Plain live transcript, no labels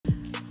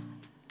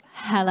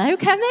Hello,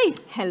 Kemi.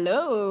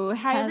 Hello.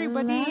 Hi,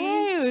 everybody.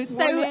 Hello.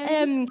 So,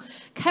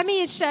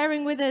 Kemi is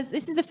sharing with us.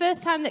 This is the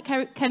first time that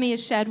Kemi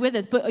has shared with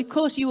us, but of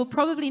course, you will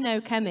probably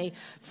know Kemi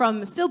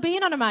from still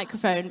being on a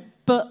microphone,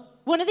 but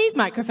one of these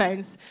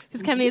microphones,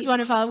 because Kemi is one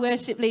of our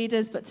worship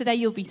leaders, but today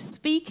you'll be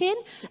speaking.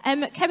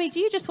 Kemi, do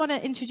you just want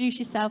to introduce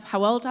yourself?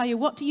 How old are you?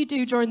 What do you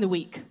do during the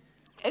week?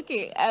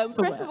 Okay,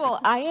 first of all,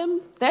 I am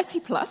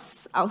 30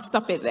 plus. I'll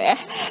stop it there.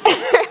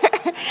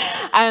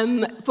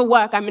 For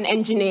work, I'm an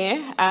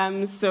engineer,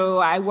 so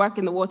I work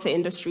in the water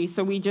industry.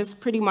 So we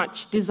just pretty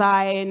much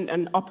design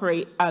and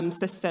operate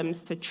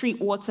systems to treat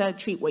water,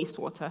 treat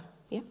wastewater.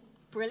 Yeah.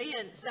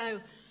 Brilliant. So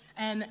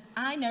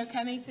I know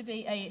Kemi to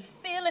be a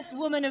fearless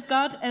woman of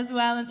God as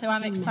well, and so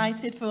I'm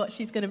excited for what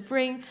she's going to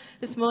bring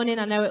this morning.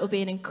 I know it will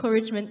be an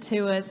encouragement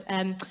to us.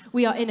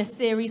 We are in a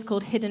series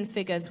called Hidden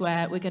Figures,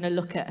 where we're going to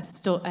look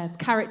at a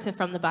character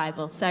from the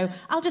Bible. So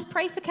I'll just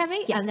pray for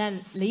Kemi and then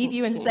leave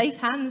you in safe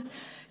hands.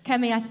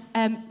 Kemi,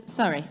 I'm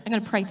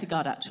going to pray to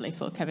God, actually,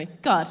 for Kemi.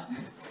 God,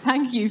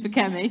 thank you for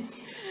Kemi.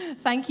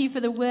 Thank you for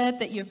the word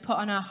that you've put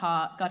on our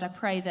heart. God, I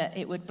pray that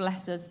it would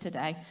bless us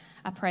today.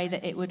 I pray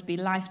that it would be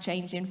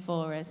life-changing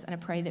for us, and I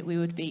pray that we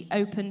would be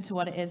open to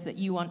what it is that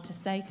you want to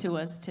say to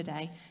us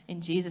today. In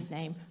Jesus'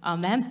 name,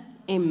 amen.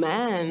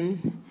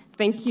 Amen.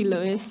 Thank you,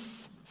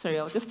 Lois. Sorry,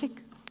 I'll just take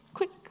a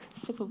quick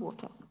sip of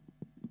water.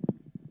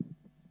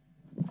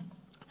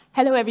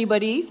 Hello,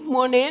 everybody.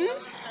 Morning.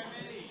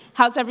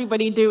 How's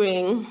everybody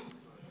doing?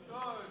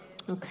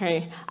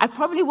 Okay, I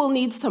probably will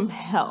need some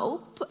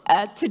help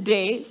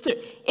today. So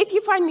if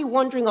you find me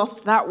wandering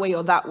off that way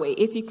or that way,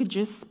 if you could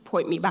just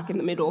point me back in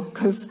the middle,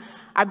 because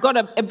I've got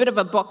a bit of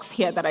a box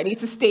here that I need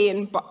to stay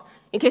in, but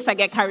in case I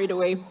get carried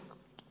away,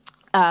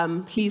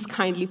 please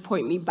kindly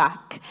point me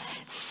back.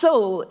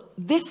 So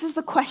this is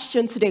the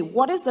question today.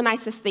 What is the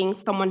nicest thing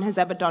someone has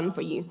ever done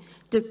for you?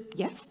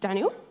 Yes,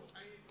 Daniel?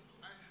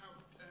 I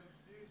helped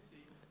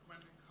Lucy when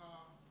the car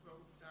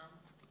broke down.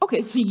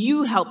 Okay, so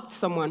you helped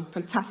someone.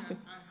 Fantastic.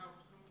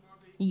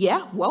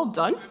 Yeah, well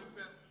done.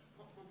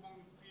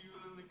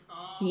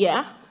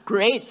 Yeah,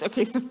 great.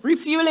 Okay, so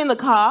refueling the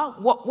car.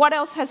 What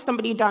else has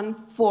somebody done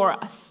for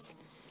us?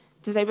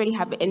 Does anybody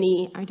have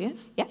any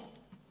ideas? Yeah?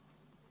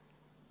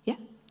 Yeah?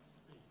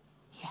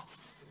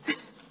 Yes.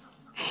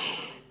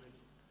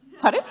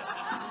 Pardon?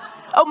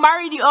 Oh,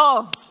 married you.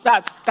 Oh,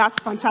 that's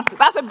fantastic.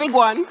 That's a big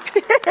one.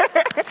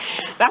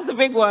 That's a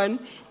big one.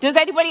 Does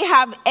anybody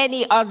have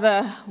any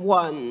other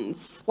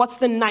ones? What's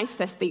the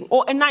nicest thing?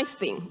 Or a nice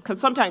thing? Because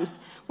sometimes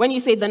when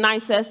you say the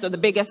nicest or the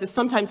biggest, it's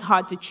sometimes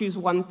hard to choose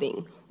one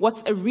thing.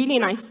 What's a really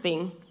nice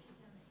thing?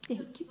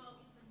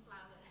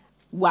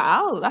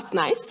 Wow, that's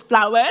nice.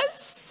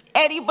 Flowers?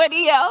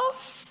 Anybody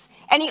else?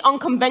 Any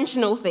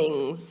unconventional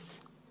things?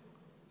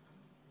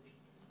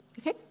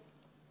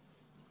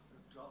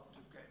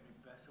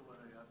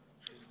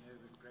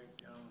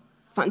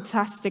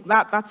 Fantastic.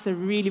 That's a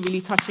really,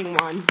 really touching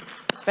one.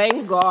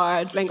 Thank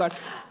God. Thank God.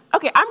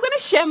 Okay, I'm going to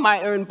share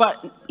my own,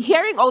 but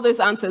hearing all those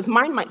answers,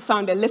 mine might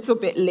sound a little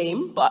bit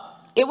lame, but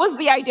it was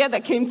the idea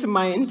that came to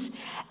mind.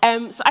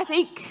 So I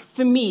think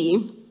for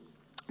me,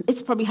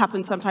 this probably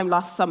happened sometime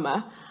last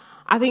summer.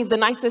 I think the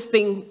nicest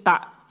thing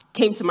that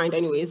came to mind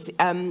anyways,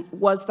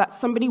 was that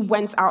somebody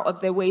went out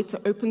of their way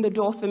to open the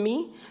door for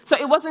me. So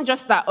it wasn't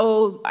just that,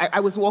 I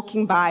was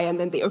walking by and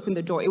then they opened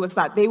the door. It was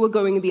that they were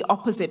going in the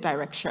opposite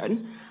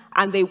direction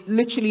and they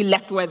literally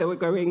left where they were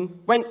going,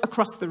 went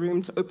across the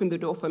room to open the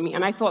door for me.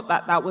 And I thought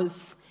that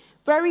was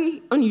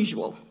very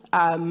unusual.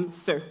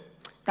 So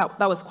that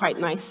was quite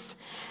nice.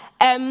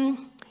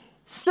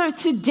 So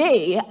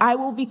today, I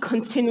will be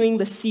continuing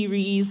the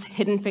series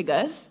Hidden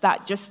Figures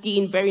that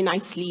Justine very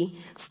nicely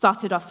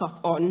started us off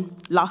on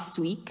last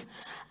week.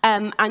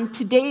 And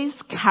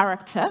today's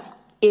character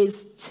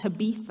is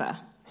Tabitha.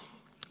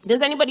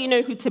 Does anybody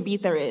know who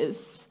Tabitha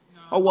is?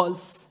 No. Or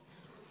was?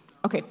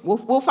 Okay,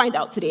 we'll find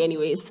out today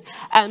anyways.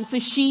 So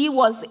she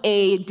was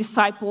a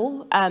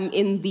disciple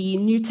in the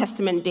New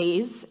Testament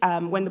days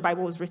when the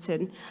Bible was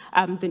written,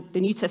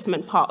 the New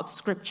Testament part of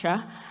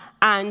Scripture.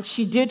 And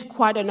she did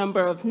quite a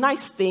number of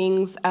nice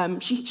things.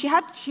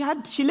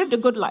 She lived a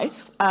good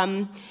life.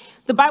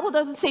 The Bible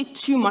doesn't say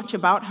too much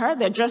about her.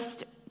 They're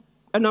just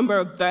a number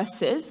of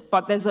verses,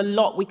 but there's a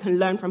lot we can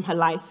learn from her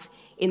life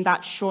in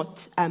that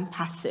short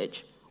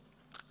passage.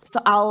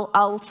 So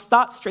I'll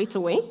start straight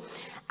away.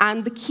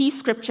 And the key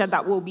scripture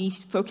that we'll be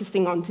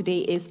focusing on today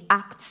is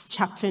Acts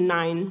chapter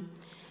 9,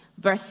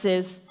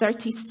 verses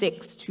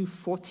 36 to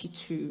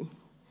 42.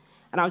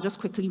 And I'll just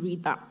quickly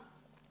read that.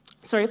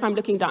 Sorry if I'm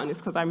looking down, it's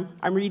because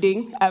I'm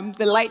reading.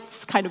 The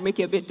lights kind of make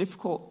it a bit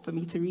difficult for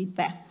me to read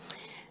there.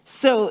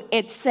 So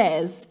it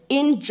says,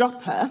 in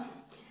Joppa,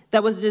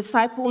 there was a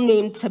disciple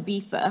named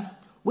Tabitha,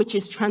 which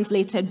is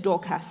translated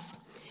Dorcas.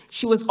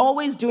 She was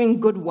always doing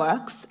good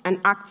works and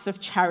acts of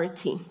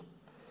charity.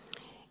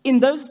 In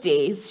those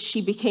days,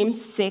 she became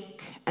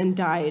sick and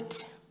died.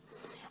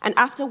 And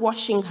after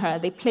washing her,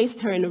 they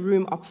placed her in a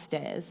room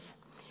upstairs.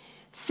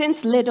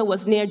 Since Lydda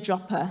was near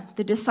Joppa,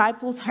 the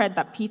disciples heard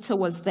that Peter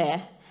was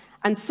there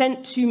and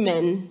sent 2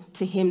 men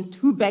to him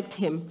who begged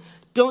him,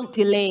 "Don't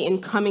delay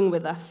in coming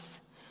with us."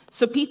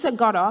 So Peter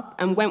got up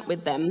and went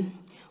with them.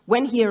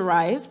 When he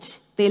arrived,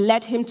 they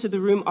led him to the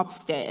room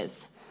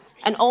upstairs,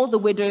 and all the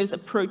widows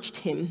approached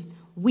him,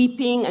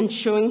 weeping and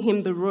showing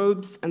him the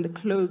robes and the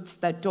clothes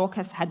that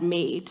Dorcas had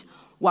made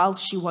while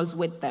she was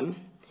with them.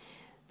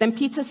 Then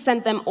Peter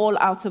sent them all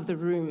out of the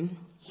room.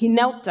 He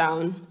knelt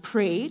down,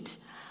 prayed,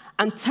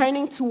 and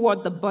turning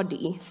toward the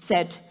body,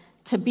 said,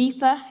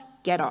 "Tabitha,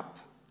 get up."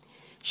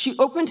 She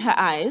opened her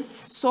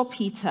eyes, saw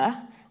Peter,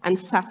 and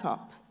sat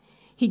up.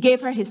 He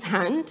gave her his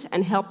hand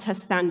and helped her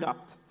stand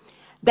up.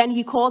 Then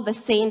he called the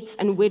saints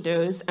and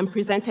widows and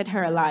presented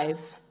her alive.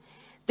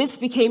 This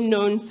became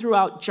known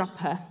throughout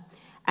Joppa,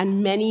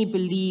 and many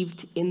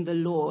believed in the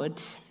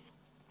Lord.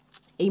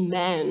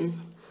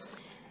 Amen.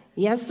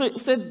 Yeah, so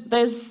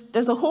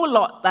there's a whole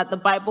lot that the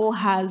Bible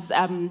has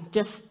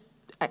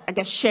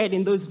shared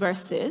in those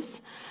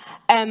verses.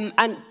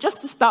 And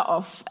just to start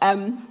off,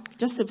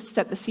 just to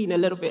set the scene a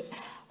little bit,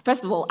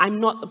 first of all, I'm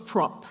not the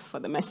prop for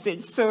the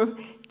message. So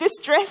this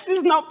dress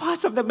is not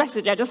part of the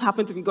message. I just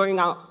happen to be going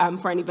out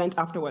for an event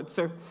afterwards.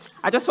 So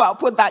I just thought I'll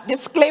put that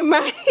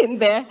disclaimer in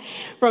there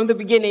from the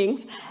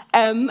beginning.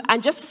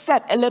 And just to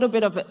set a little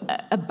bit of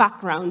a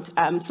background,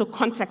 so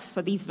context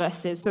for these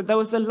verses. So there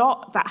was a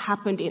lot that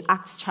happened in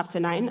Acts chapter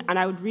 9, and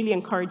I would really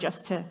encourage us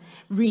to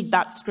read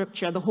that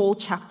scripture, the whole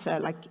chapter,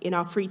 like in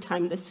our free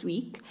time this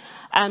week.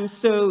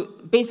 So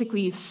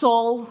basically,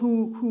 Saul,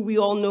 who we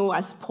all know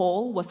as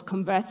Paul, was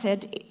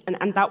converted,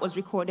 and that was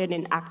recorded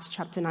in Acts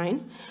chapter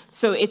 9.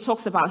 So it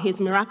talks about his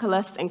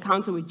miraculous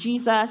encounter with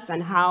Jesus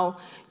and how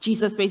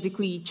Jesus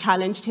basically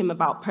challenged him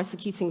about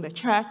persecuting the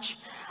church.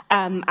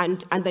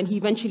 And then he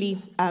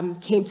eventually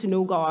came to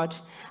know God.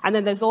 And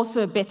then there's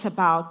also a bit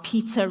about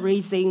Peter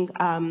raising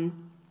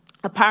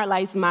a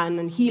paralyzed man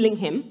and healing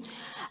him.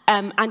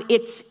 And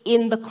it's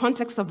in the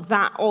context of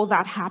that, all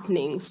that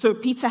happening. So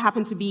Peter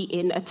happened to be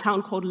in a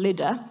town called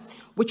Lydda,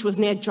 which was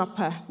near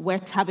Joppa, where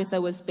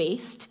Tabitha was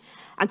based.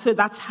 And so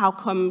that's how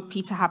come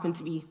Peter happened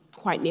to be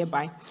quite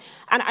nearby.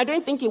 And I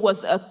don't think it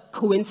was a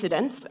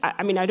coincidence.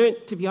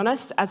 To be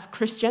honest, as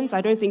Christians,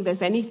 I don't think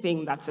there's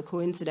anything that's a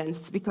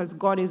coincidence, because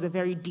God is a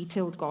very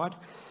detailed God.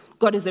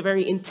 God is a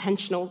very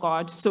intentional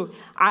God. So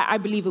I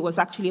believe it was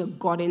actually a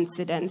God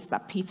incident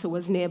that Peter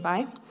was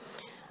nearby.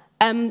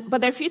 But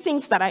there are a few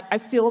things that I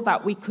feel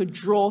that we could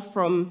draw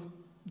from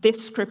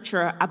this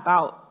scripture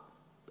about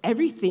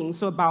everything.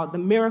 So about the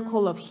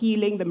miracle of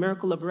healing, the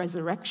miracle of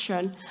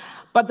resurrection.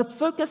 But the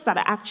focus that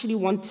I actually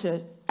want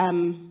to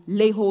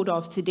lay hold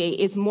of today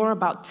is more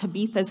about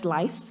Tabitha's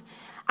life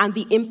and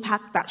the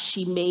impact that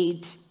she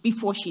made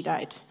before she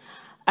died.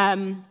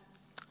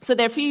 So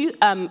there are a few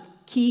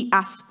key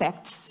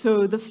aspects.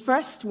 So the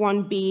first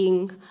one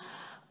being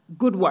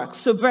good works.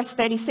 So verse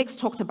 36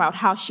 talked about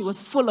how she was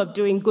full of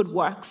doing good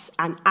works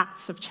and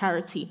acts of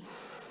charity.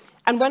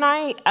 And when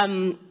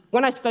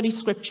I study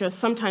scripture,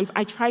 sometimes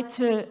I try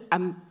to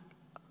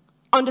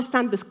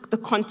understand the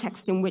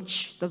context in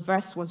which the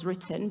verse was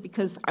written,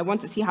 because I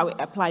want to see how it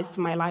applies to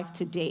my life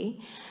today.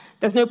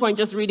 There's no point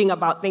just reading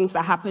about things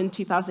that happened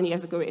 2,000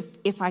 years ago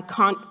if I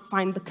can't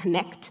find the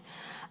connect.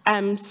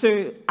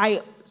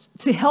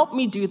 To help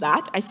me do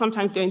that, I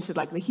sometimes go into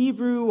like the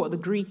Hebrew or the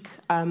Greek,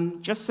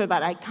 just so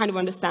that I kind of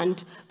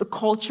understand the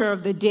culture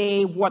of the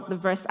day, what the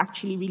verse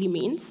actually really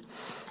means.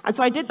 And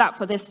so I did that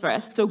for this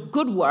verse. So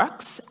good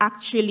works,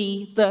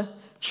 actually, the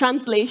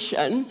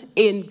translation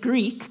in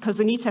Greek, because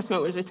the New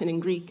Testament was written in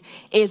Greek,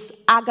 is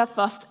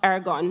agathos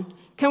ergon.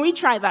 Can we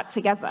try that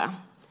together?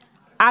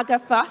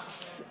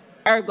 Agathos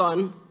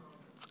ergon.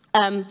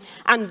 And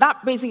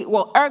that basically,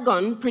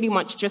 ergon pretty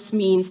much just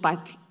means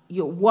like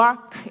your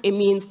work. It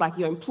means like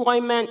your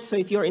employment. So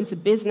if you're into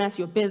business,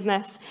 your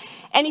business,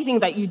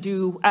 anything that you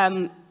do.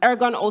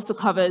 Ergon also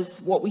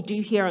covers what we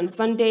do here on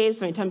Sundays,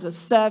 so in terms of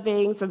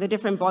serving, so the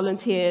different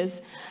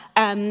volunteers.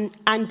 And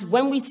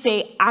when we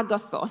say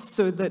agathos,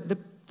 so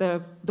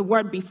the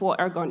word before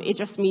ergon, it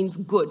just means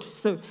good.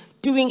 So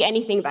doing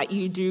anything that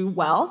you do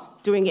well,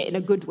 doing it in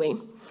a good way.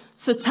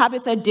 So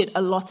Tabitha did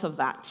a lot of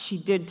that. She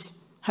did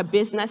her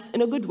business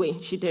in a good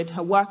way. She did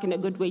her work in a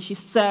good way. She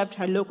served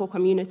her local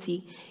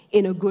community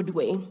in a good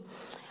way.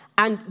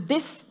 And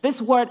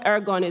this word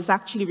ergon is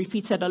actually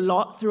repeated a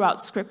lot throughout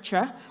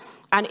Scripture.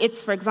 And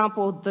it's, for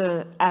example,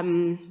 the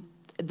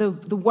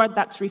word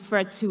that's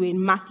referred to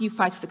in Matthew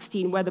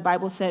 5:16, where the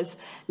Bible says,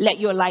 "Let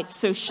your light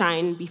so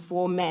shine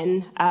before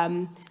men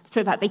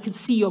so that they could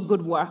see your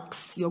good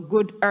works, your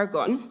good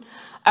ergon,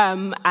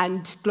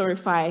 and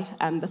glorify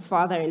the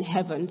Father in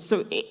heaven."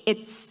 So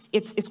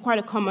it's quite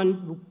a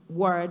common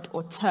word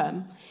or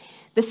term.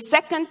 The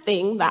second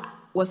thing that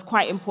was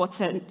quite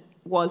important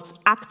was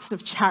acts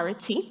of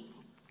charity.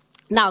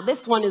 Now,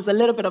 this one is a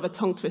little bit of a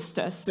tongue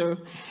twister, so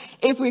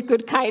if we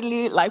could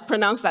kindly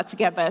pronounce that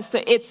together.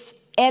 So it's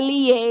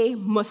Elie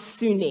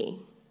Mosune.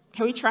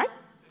 Can we try?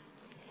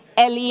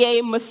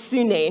 Elie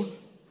Mosune.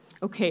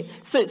 Okay,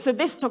 so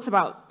this talks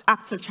about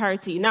acts of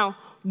charity. Now,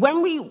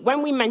 when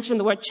we mention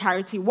the word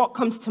charity, what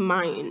comes to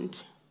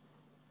mind?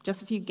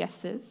 Just a few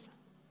guesses.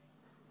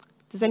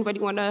 Does anybody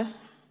want to?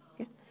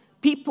 Yeah.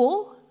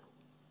 People?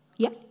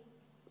 Yeah.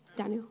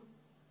 Daniel?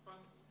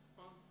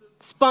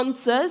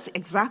 Sponsors,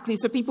 exactly.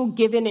 So people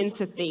giving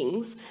into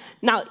things.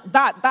 Now,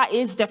 that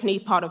is definitely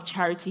part of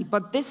charity,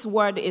 but this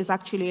word is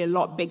actually a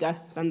lot bigger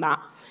than that.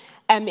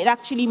 It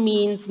actually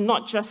means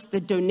not just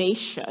the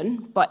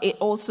donation, but it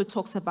also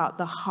talks about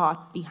the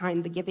heart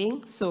behind the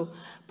giving. So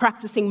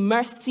practicing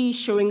mercy,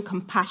 showing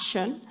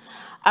compassion.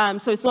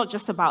 So it's not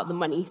just about the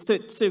money. So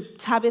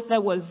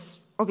Tabitha was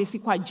obviously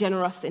quite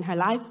generous in her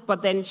life,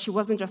 but then she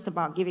wasn't just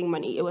about giving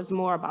money. It was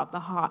more about the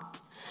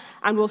heart.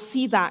 And we'll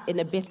see that in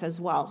a bit as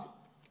well.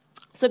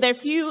 So there are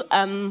a few,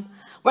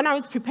 when I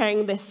was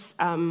preparing this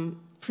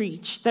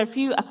preach, there are a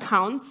few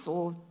accounts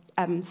or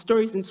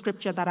stories in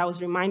scripture that I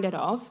was reminded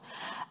of.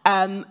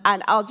 And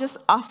I'll just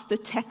ask the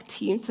tech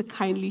team to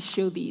kindly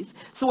show these.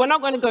 So we're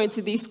not going to go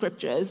into these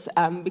scriptures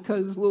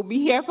because we'll be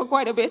here for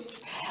quite a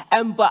bit.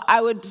 But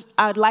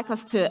I'd like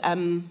us to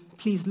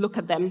please look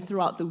at them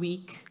throughout the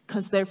week,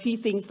 because there are a few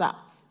things that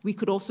we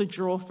could also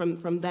draw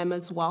from them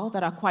as well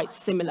that are quite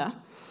similar.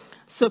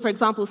 So for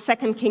example,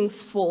 2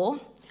 Kings 4,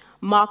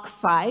 Mark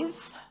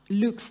 5,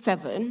 Luke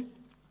 7.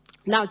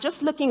 Now,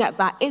 just looking at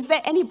that, is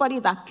there anybody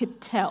that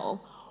could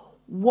tell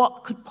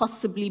what could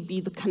possibly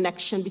be the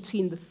connection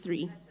between the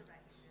three?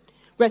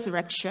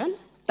 Resurrection.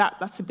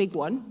 That's a big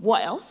one.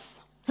 What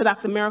else? So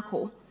that's a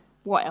miracle.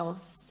 What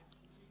else?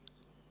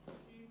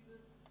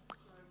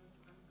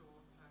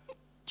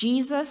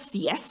 Jesus,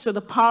 yes. So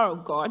the power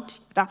of God,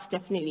 that's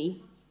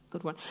definitely a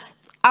good one.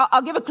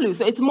 I'll give a clue.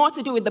 So it's more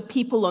to do with the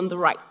people on the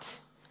right.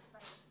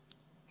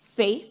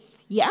 Faith,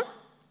 yeah.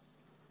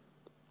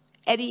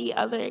 Any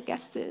other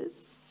guesses?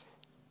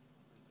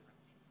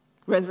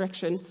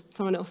 Resurrections.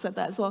 Someone else said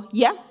that as well.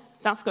 Yeah,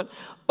 that's good.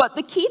 But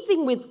the key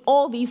thing with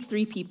all these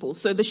three people,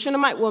 so the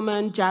Shunammite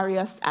woman,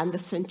 Jairus, and the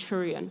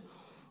centurion,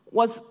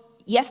 was,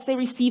 yes, they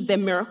received their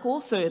miracle.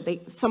 So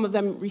some of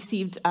them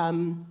received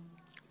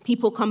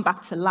people come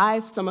back to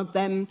life. Some of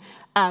them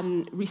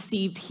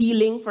received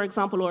healing, for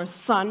example, or a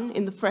son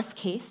in the first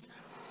case.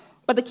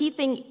 But the key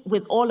thing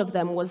with all of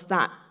them was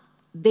that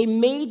they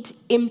made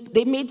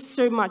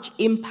so much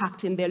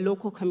impact in their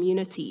local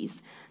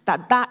communities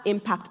that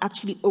impact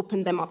actually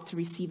opened them up to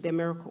receive their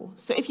miracle.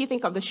 So if you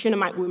think of the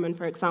Shunammite woman,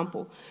 for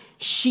example,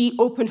 she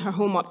opened her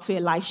home up to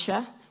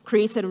Elisha,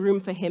 created a room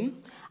for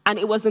him, and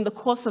it was in the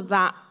course of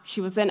that,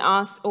 she was then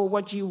asked, oh,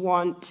 what do you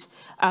want?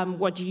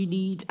 What do you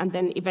need? And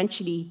then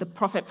eventually the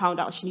prophet found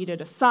out she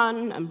needed a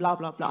son and blah,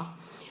 blah, blah.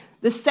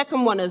 The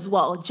second one as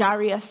well,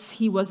 Jairus,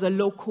 he was a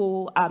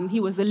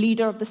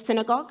leader of the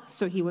synagogue,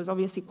 so he was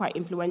obviously quite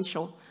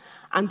influential.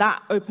 And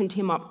that opened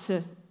him up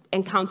to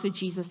encounter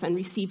Jesus and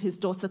receive his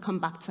daughter come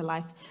back to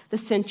life. The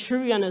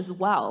centurion as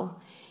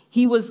well,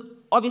 he was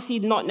obviously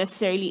not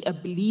necessarily a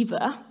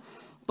believer,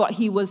 but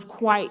he was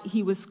quite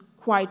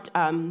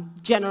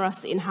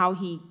generous in how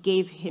he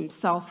gave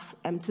himself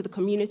to the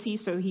community.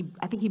 So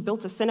I think he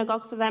built a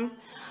synagogue for them.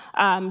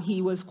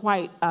 He was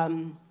quite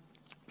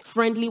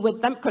friendly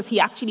with them because he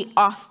actually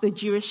asked the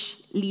Jewish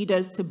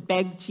leaders to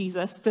beg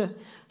Jesus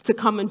to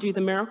come and do the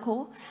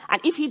miracle.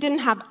 And if he didn't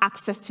have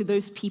access to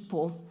those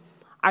people,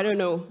 I don't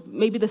know,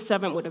 maybe the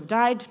servant would have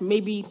died,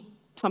 maybe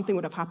something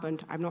would have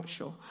happened, I'm not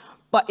sure.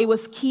 But it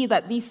was key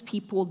that these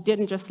people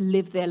didn't just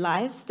live their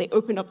lives, they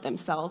opened up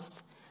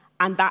themselves,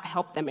 and that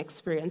helped them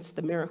experience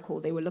the miracle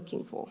they were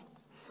looking for.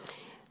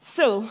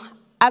 So,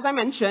 as I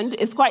mentioned,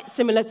 it's quite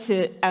similar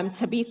to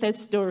Tabitha's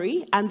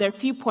story, and there are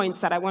a few points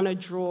that I want to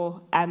draw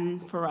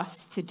for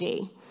us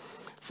today.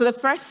 So the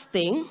first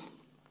thing,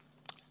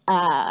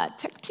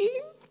 tech team,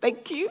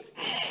 thank you,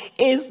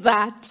 is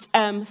that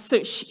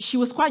so she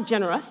was quite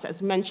generous,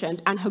 as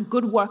mentioned, and her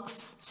good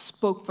works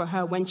spoke for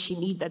her when she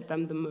needed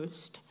them the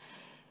most.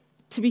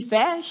 To be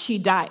fair, she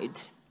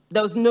died.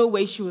 There was no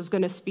way she was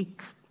going to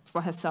speak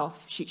for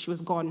herself. She was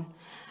gone.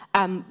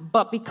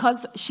 But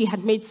because she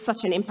had made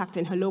such an impact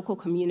in her local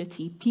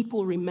community,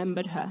 people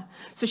remembered her.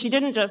 So she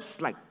didn't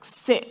just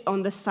sit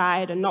on the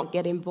side and not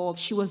get involved.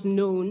 She was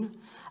known,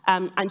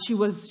 and she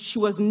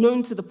was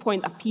known to the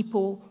point that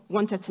people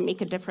wanted to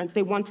make a difference.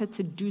 They wanted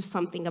to do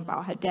something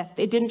about her death.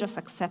 They didn't just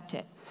accept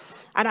it.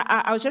 And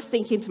I was just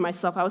thinking to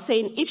myself, I was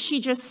saying, if she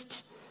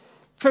just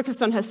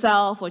focused on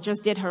herself or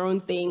just did her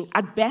own thing,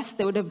 at best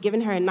they would have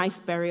given her a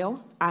nice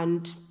burial,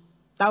 and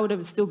that would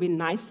have still been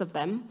nice of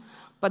them.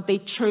 But they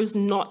chose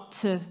not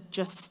to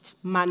just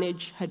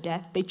manage her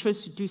death. They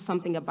chose to do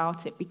something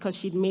about it because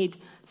she'd made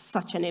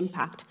such an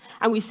impact.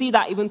 And we see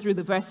that even through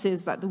the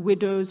verses that the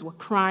widows were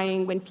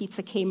crying when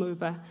Peter came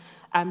over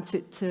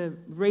to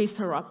raise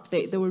her up.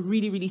 They were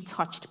really, really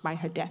touched by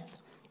her death.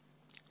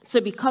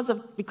 So because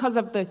of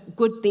the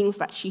good things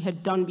that she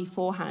had done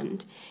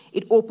beforehand,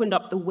 it opened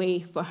up the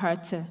way for her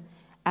to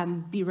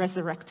be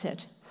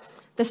resurrected.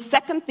 The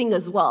second thing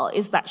as well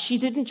is that she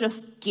didn't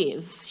just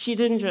give. She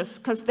didn't just,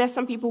 because there's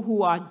some people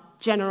who are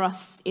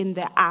generous in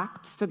their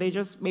acts, so they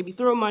just maybe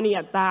throw money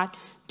at that,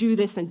 do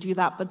this and do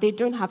that, but they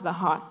don't have the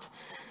heart.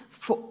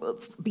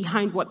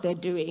 behind what they're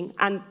doing.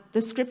 And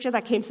the scripture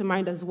that came to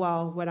mind as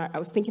well when I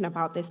was thinking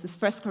about this is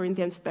 1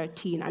 Corinthians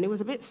 13, and it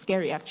was a bit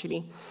scary,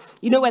 actually.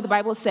 You know where the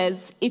Bible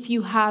says, if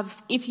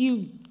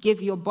you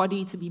give your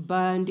body to be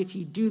burned, if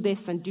you do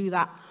this and do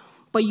that,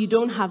 but you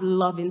don't have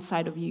love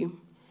inside of you,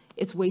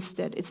 it's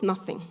wasted. It's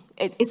nothing.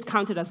 It's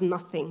counted as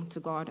nothing to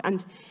God.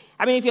 And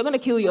I mean, if you're going to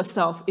kill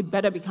yourself, it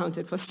better be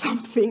counted for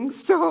something.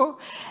 So,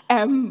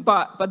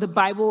 but the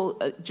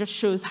Bible just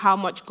shows how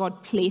much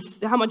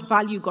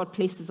value God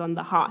places on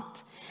the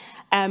heart.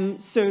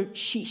 So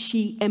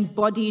she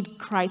embodied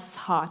Christ's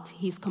heart,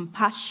 his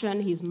compassion,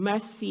 his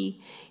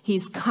mercy,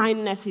 his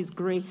kindness, his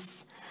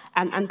grace.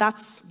 And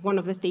that's one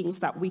of the things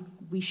that we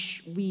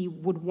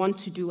would want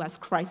to do as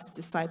Christ's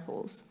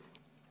disciples.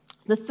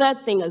 The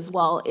third thing as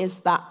well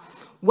is that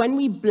when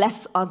we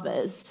bless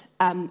others,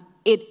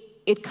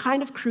 it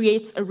kind of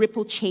creates a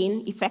ripple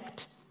chain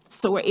effect.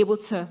 So we're able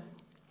to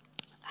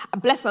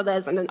bless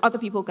others, and then other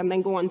people can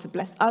then go on to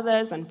bless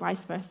others, and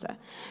vice versa.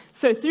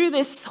 So through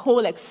this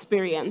whole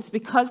experience,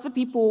 because the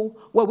people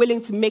were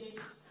willing to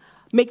make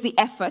the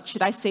effort,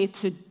 should I say,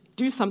 to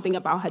do something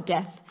about her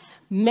death,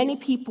 many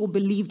people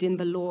believed in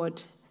the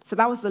Lord. So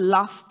that was the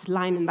last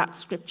line in that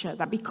scripture,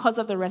 that because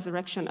of the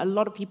resurrection, a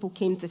lot of people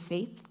came to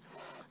faith.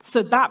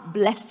 So that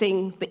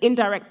blessing, the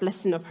indirect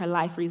blessing of her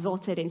life,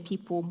 resulted in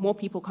more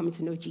people coming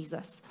to know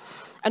Jesus.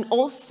 And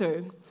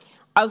also,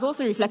 I was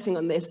also reflecting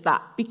on this,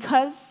 that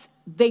because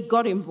they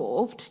got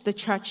involved, the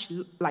church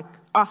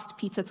asked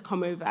Peter to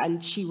come over,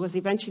 and she was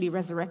eventually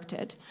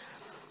resurrected.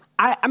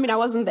 I mean, I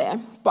wasn't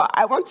there, but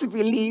I want to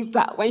believe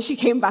that when she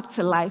came back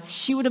to life,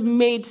 she would have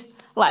made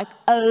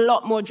a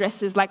lot more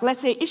dresses.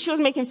 Let's say if she was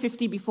making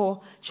 50 before,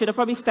 she'd have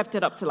probably stepped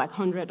it up to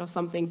 100 or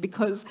something,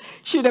 because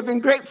she'd have been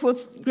grateful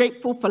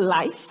for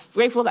life,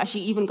 grateful that she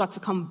even got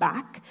to come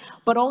back,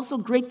 but also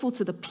grateful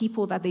to the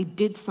people that they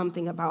did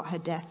something about her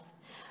death.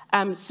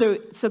 So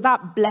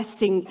that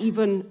blessing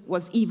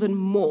was even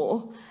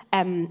more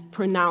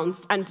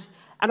pronounced.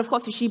 And of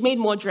course, if she made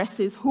more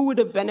dresses, who would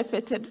have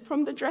benefited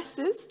from the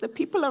dresses? The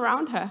people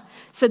around her.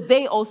 So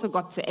they also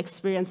got to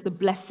experience the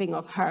blessing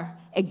of her,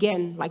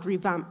 again,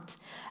 revamped.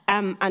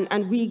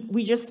 And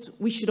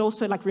we should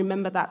also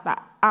remember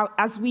that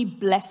as we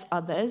bless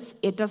others,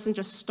 it doesn't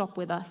just stop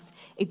with us.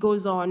 It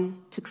goes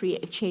on to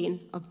create a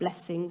chain of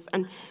blessings.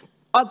 And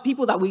other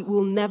people that we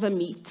will never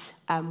meet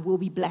will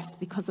be blessed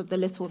because of the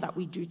little that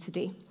we do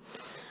today.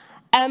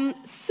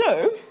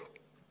 So,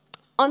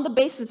 on the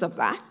basis of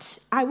that,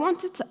 I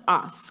wanted to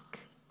ask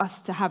us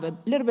to have a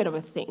little bit of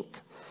a think.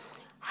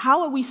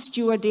 How are we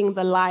stewarding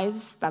the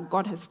lives that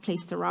God has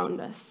placed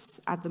around us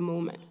at the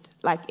moment?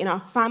 In our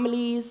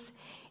families,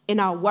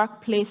 in our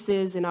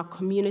workplaces, in our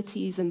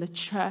communities, in the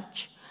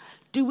church.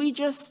 Do we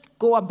just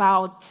go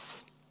about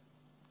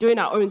doing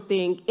our own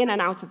thing, in and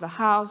out of the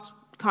house,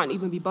 can't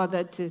even be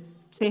bothered to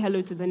say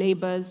hello to the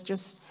neighbors,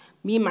 just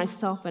me,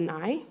 myself, and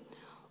I?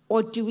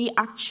 Or do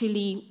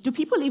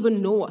people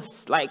even know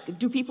us?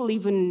 Do people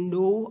even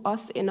know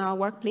us in our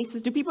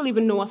workplaces? Do people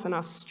even know us on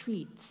our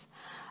streets?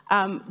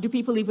 Do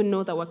people even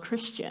know that we're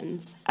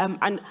Christians?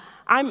 And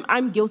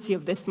I'm guilty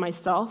of this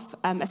myself,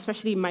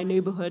 especially in my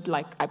neighborhood.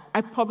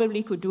 I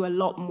probably could do a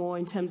lot more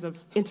in terms of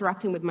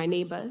interacting with my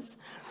neighbors.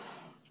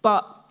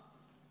 But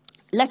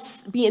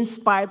let's be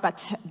inspired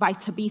by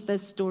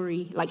Tabitha's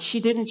story. She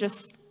didn't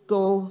just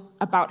go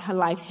about her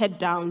life head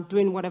down,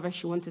 doing whatever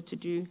she wanted to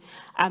do.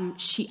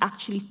 She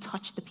actually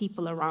touched the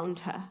people around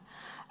her.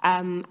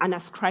 And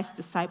as Christ's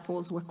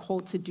disciples, we're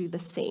called to do the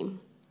same.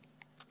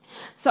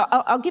 So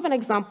I'll give an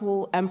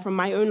example from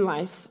my own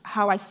life,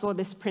 how I saw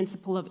this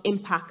principle of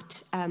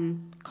impact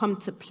come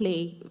to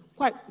play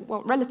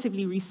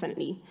relatively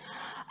recently.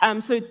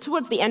 So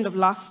towards the end of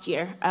last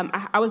year,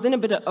 I was in a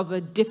bit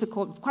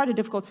of quite a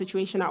difficult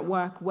situation at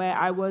work, where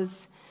I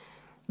was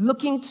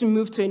looking to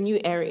move to a new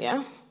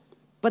area.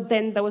 But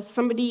then there was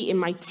somebody in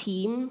my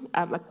team,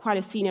 quite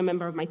a senior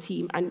member of my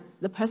team, and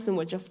the person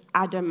was just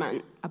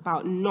adamant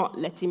about not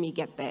letting me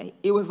get there.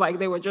 It was like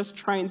they were just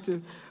trying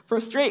to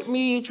frustrate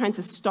me, trying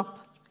to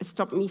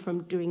stop me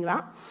from doing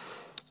that.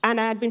 And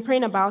I had been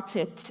praying about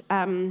it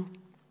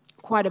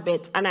quite a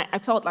bit, and I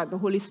felt like the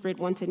Holy Spirit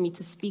wanted me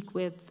to speak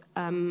with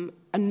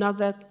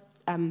another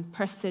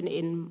person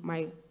in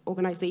my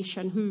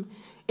organization who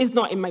is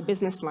not in my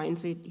business line,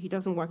 so he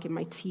doesn't work in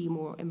my team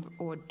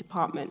or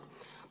department.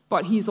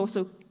 But he's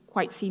also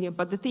quite senior.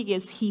 But the thing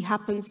is, he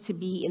happens to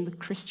be in the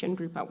Christian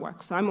group at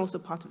work. So I'm also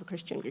part of the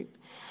Christian group.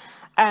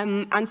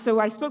 And so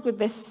I spoke with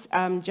this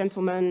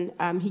gentleman.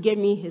 He gave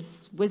me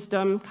his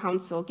wisdom,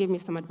 counsel, gave me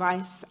some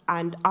advice,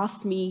 and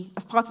asked me,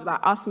 as part of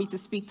that, to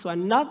speak to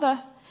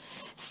another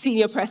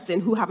senior person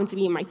who happened to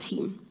be in my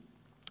team.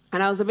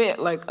 And I was a bit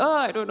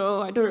I don't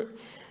know. I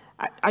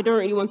don't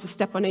really want to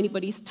step on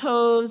anybody's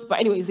toes.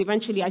 But anyways,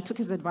 eventually I took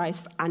his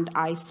advice, and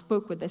I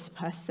spoke with this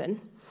person.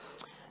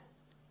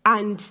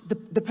 And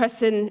the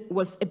person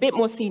was a bit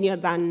more senior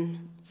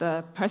than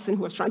the person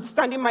who was trying to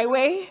stand in my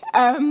way.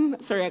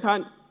 Sorry, I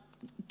can't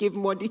give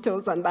more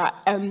details on that.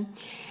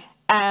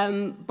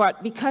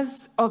 But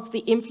because of the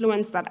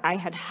influence that I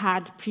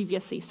had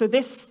previously, so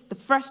the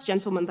first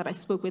gentleman that I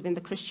spoke with in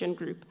the Christian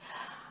group,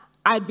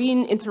 I'd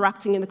been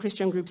interacting in the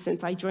Christian group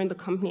since I joined the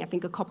company, I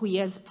think a couple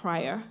years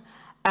prior,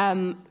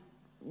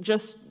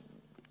 just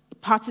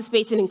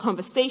participating in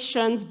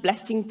conversations,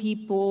 blessing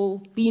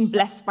people, being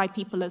blessed by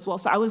people as well.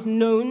 So I was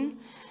known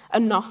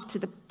enough to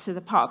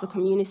the part of the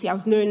community. I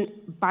was known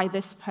by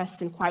this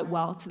person quite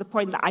well, to the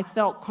point that I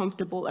felt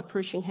comfortable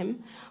approaching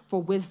him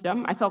for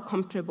wisdom. I felt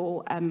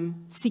comfortable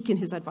seeking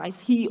his advice.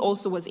 He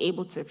also was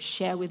able to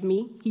share with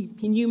me.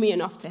 He knew me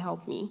enough to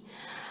help me.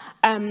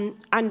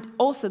 And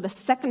also the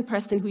second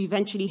person who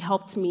eventually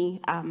helped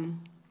me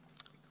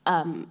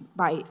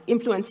by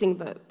influencing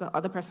the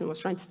other person who was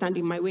trying to stand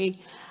in my way,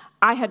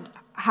 I had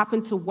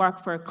happened to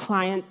work for a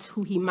client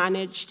who he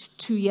managed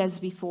 2 years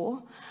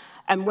before,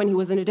 when he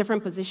was in a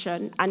different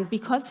position. And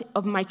because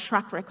of my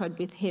track record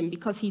with him,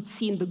 because he'd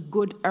seen the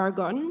good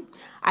ergon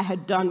I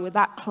had done with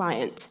that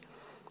client,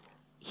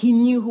 he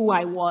knew who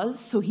I was,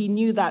 so he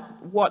knew that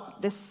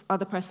what this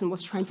other person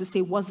was trying to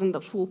say wasn't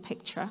the full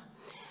picture.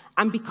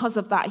 And because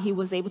of that, he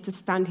was able to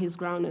stand his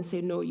ground and say,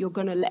 no, you're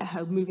going to let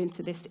her move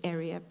into this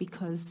area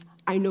because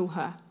I know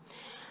her.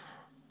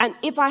 And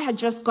if I had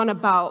just gone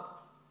about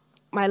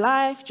my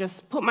life,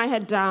 just put my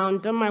head down,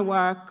 done my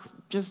work,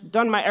 just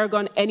done my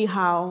ergon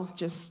anyhow,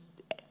 just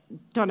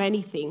done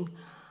anything,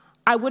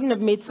 I wouldn't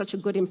have made such a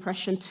good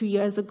impression 2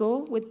 years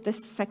ago with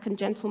this second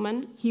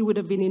gentleman. He would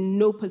have been in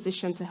no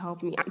position to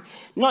help me. And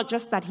not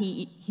just that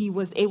he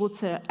was able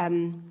to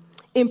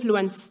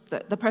influence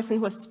the person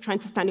who was trying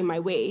to stand in my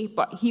way,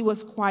 but he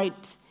was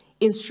quite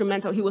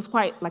instrumental. He was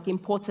quite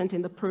important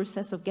in the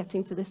process of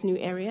getting to this new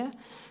area.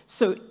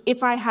 So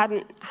if I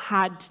hadn't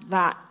had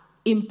that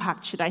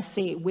impact, should I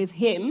say, with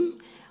him,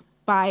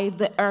 by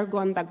the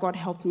ergon that God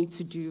helped me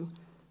to do,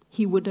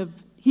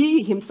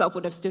 he himself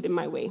would have stood in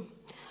my way.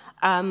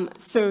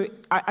 So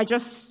I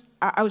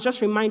was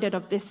just reminded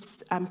of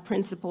this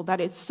principle, that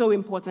it's so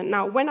important.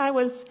 Now, when I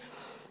was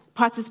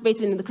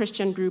participating in the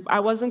Christian group, I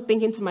wasn't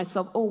thinking to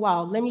myself, oh,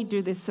 wow, let me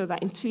do this so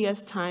that in 2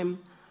 years' time,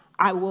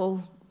 I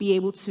will be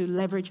able to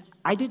leverage.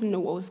 I didn't know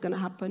what was going to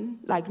happen.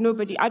 I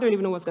don't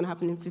even know what's going to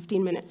happen in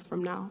 15 minutes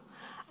from now.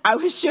 I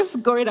was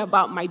just going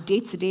about my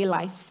day-to-day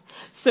life.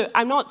 So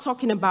I'm not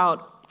talking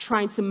about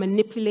trying to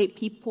manipulate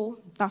people.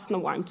 That's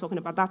not what I'm talking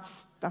about.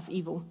 That's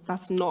evil.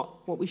 That's not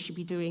what we should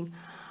be doing.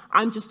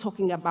 I'm just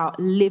talking about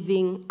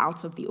living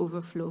out of the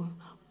overflow,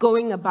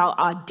 going about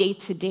our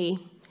day-to-day,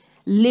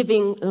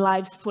 living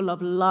lives full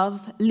of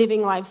love,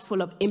 living lives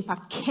full of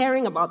impact,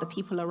 caring about the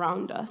people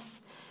around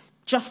us,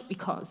 just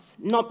because,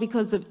 not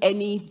because of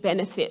any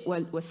benefit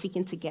we're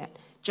seeking to get,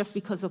 just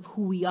because of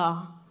who we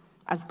are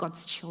as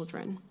God's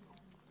children.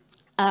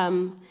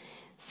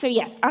 So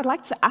yes, I'd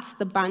like to ask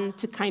the band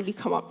to kindly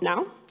come up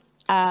now.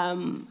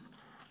 And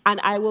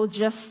I will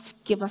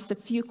just give us a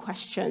few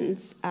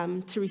questions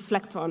to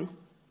reflect on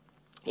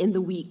in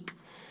the week.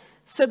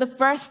 So the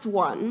first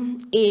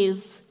one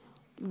is,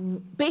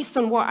 based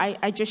on what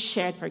I just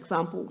shared, for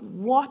example,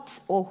 what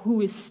or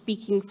who is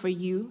speaking for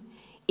you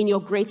in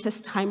your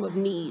greatest time of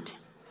need?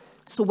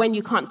 So when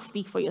you can't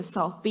speak for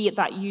yourself, be it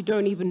that you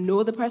don't even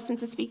know the person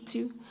to speak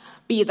to,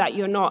 be it that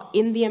you're not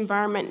in the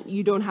environment,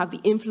 you don't have the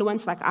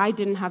influence, like I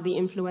didn't have the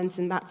influence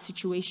in that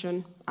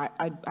situation.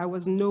 I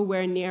was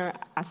nowhere near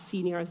as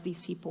senior as these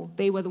people.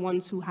 They were the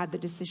ones who had the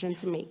decision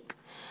to make.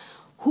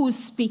 Who's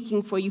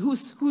speaking for you?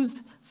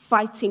 Who's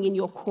fighting in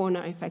your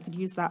corner, if I could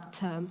use that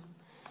term?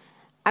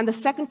 And the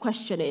second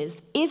question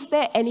is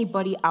there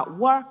anybody at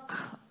work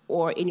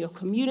or in your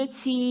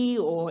community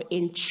or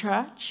in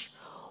church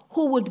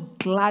who would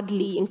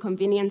gladly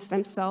inconvenience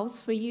themselves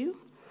for you?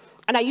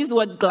 And I use the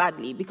word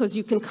gladly because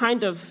you can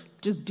kind of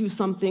just do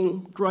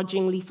something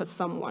grudgingly for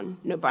someone.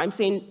 No, but I'm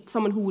saying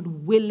someone who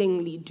would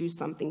willingly do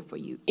something for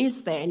you.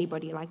 Is there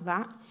anybody like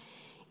that?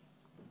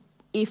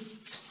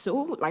 If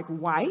so,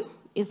 why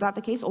is that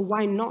the case? Or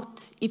why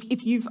not?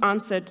 If you've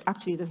answered,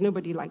 actually, there's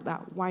nobody like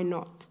that, why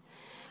not?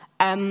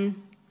 And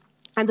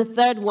the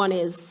third one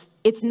is,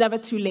 it's never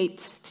too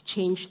late to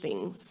change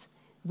things.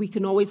 We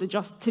can always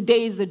adjust.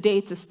 Today is the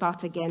day to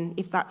start again,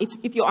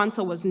 if your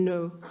answer was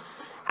no.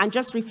 And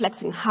just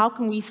reflecting, how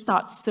can we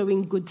start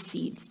sowing good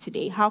seeds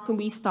today? How can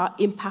we start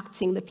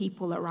impacting the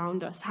people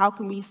around us? How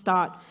can we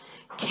start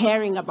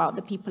caring about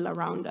the people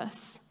around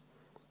us?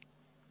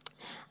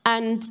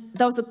 And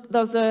there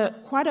was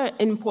quite an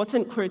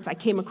important quote I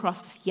came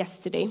across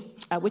yesterday,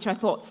 which I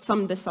thought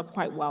summed this up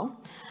quite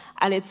well.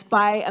 And it's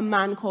by a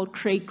man called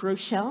Craig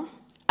Groeschel.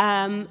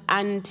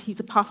 And he's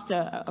a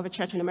pastor of a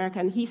church in America.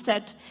 And he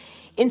said,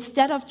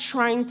 instead of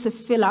trying to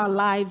fill our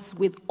lives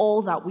with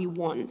all that we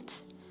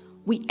want,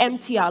 we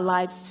empty our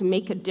lives to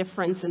make a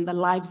difference in the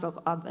lives of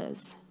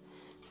others.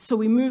 So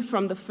we move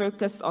from the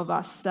focus of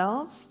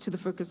ourselves to the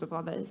focus of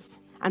others.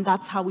 And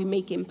that's how we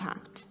make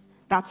impact.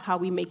 That's how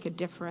we make a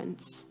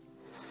difference.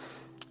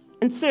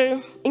 And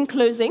so, in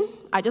closing,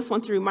 I just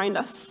want to remind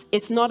us,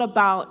 it's not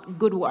about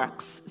good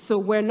works. So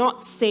we're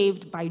not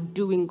saved by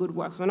doing good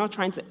works. We're not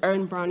trying to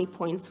earn brownie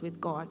points with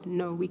God.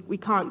 No, we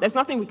can't. There's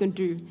nothing we can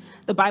do.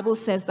 The Bible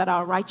says that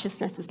our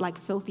righteousness is like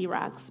filthy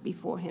rags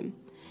before him.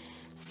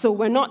 So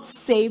we're not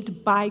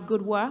saved by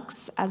good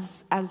works,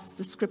 as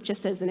the scripture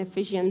says in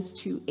Ephesians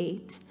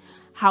 2:8.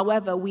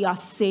 However, we are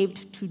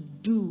saved to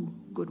do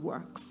good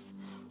works.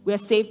 We are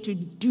saved to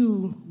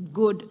do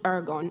good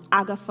ergon,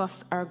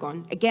 agathos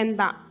ergon. Again,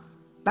 that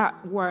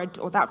word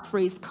or that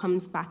phrase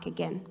comes back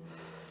again.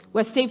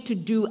 We're saved to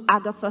do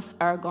agathos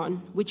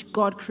ergon, which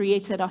God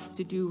created us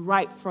to do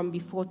right from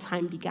before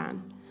time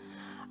began.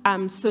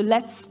 So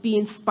let's be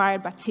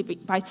inspired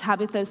by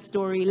Tabitha's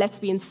story. Let's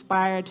be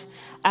inspired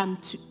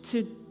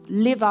to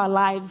live our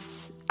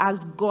lives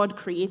as God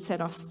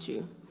created us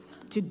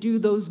to do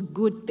those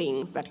good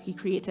things that he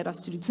created us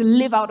to do, to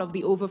live out of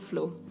the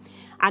overflow.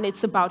 And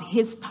it's about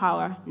his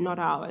power, not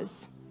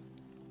ours.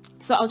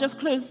 So I'll just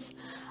close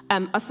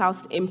us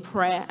out in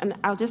prayer, and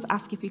I'll just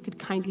ask if you could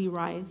kindly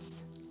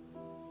rise.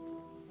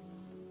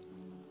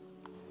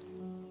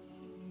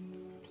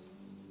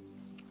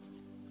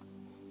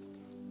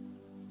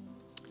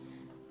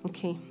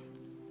 Okay.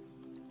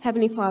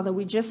 Heavenly Father,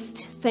 we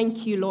just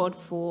thank you, Lord,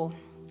 for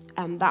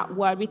that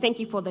word. We thank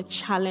you for the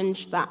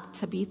challenge that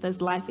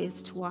Tabitha's life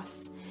is to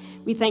us.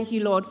 We thank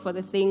you, Lord, for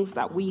the things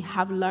that we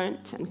have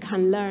learned and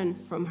can learn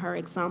from her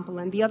example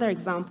and the other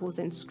examples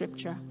in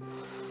Scripture.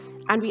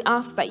 And we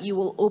ask that you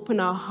will open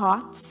our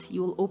hearts,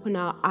 you will open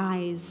our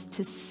eyes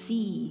to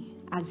see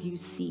as you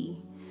see,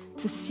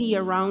 to see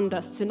around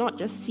us, to not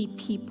just see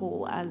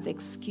people as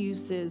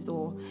excuses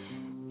or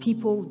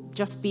people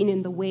just being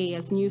in the way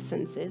as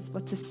nuisances,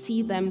 but to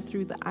see them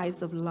through the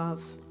eyes of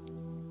love.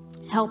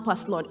 Help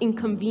us, Lord.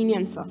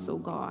 Inconvenience us, O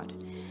God.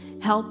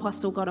 Help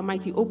us, O God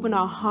Almighty. Open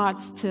our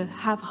hearts to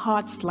have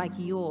hearts like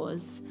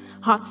yours,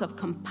 hearts of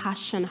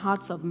compassion,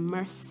 hearts of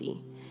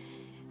mercy.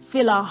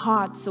 Fill our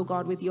hearts, O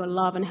God, with your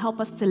love, and help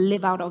us to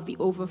live out of the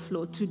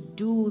overflow, to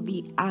do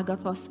the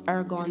agathos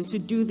ergon, to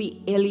do the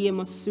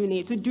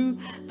eleemosune, to do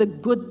the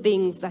good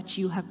things that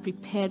you have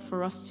prepared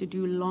for us to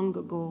do long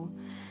ago.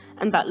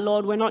 And that,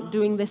 Lord, we're not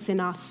doing this in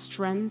our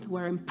strength.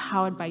 We're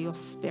empowered by your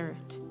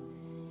Spirit.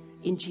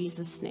 In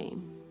Jesus'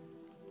 name,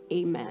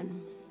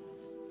 amen.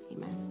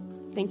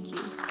 Amen. Thank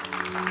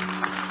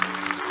you.